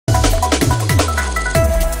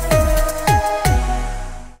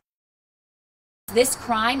This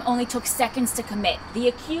crime only took seconds to commit. The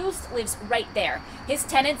accused lives right there. His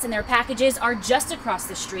tenants and their packages are just across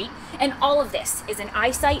the street, and all of this is in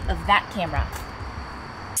eyesight of that camera.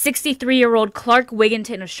 63-year-old Clark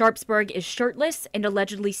Wigginton of Sharpsburg is shirtless and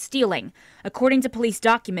allegedly stealing. According to police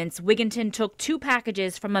documents, Wigginton took 2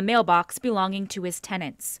 packages from a mailbox belonging to his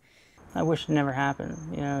tenants. I wish it never happened.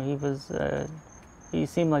 You know, he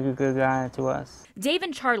seemed like a good guy to us. Dave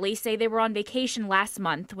and Charlie say they were on vacation last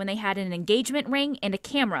month when they had an engagement ring and a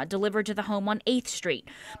camera delivered to the home on 8th Street.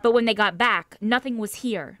 But when they got back, nothing was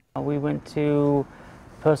here. We went to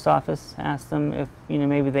the post office, asked them if,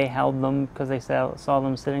 maybe they held them because they saw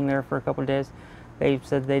them sitting there for a couple of days. They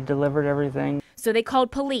said they delivered everything. So they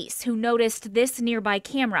called police, who noticed this nearby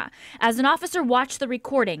camera. As an officer watched the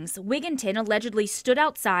recordings, Wigginton allegedly stood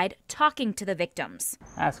outside talking to the victims.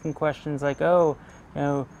 Asking questions like, oh,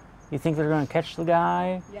 you think they're going to catch the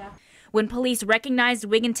guy? Yeah. When police recognized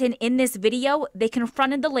Wigginton in this video, they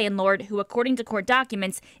confronted the landlord, who, according to court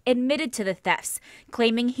documents, admitted to the thefts,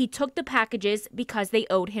 claiming he took the packages because they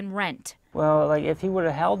owed him rent. Well, if he would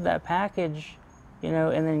have held that package,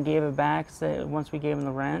 and then gave it back once we gave him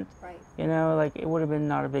the rent, right. It would have been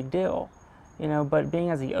not a big deal. But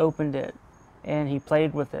being as he opened it and he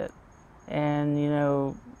played with it, and,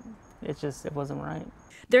 it wasn't right.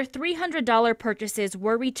 Their $300 purchases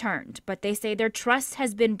were returned, but they say their trust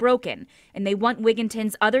has been broken, and they want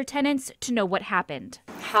Wigginton's other tenants to know what happened.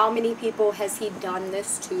 How many people has he done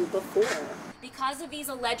this to before? Because of these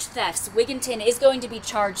alleged thefts, Wigginton is going to be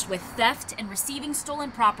charged with theft and receiving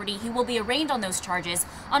stolen property. He will be arraigned on those charges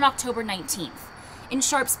on October 19th. In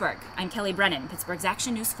Sharpsburg, I'm Kelly Brennan, Pittsburgh's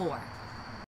Action News 4.